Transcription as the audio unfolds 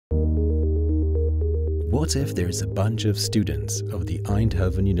What if there is a bunch of students of the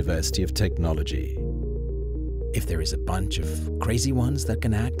Eindhoven University of Technology? If there is a bunch of crazy ones that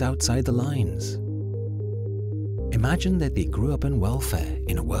can act outside the lines? Imagine that they grew up in welfare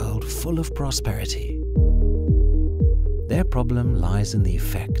in a world full of prosperity. Their problem lies in the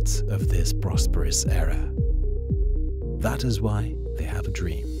effects of this prosperous era. That is why they have a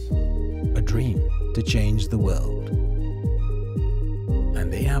dream to change the world.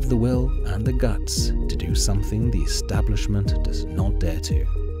 And they have the will and the guts to do something the establishment does not dare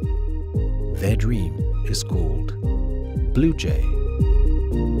to. Their dream is called Bluejay.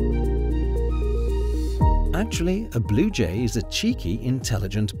 Actually, a bluejay is a cheeky,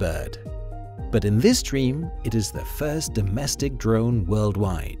 intelligent bird. But in this dream, it is the first domestic drone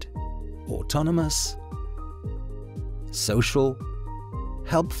worldwide. Autonomous, social,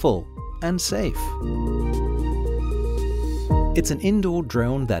 helpful, and safe. It's an indoor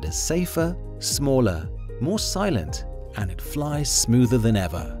drone that is safer, smaller, more silent, and it flies smoother than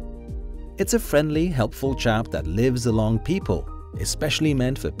ever. It's a friendly, helpful chap that lives along people, especially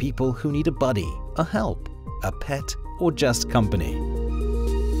meant for people who need a buddy, a help, a pet, or just company.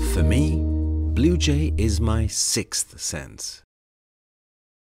 For me, Bluejay is my sixth sense.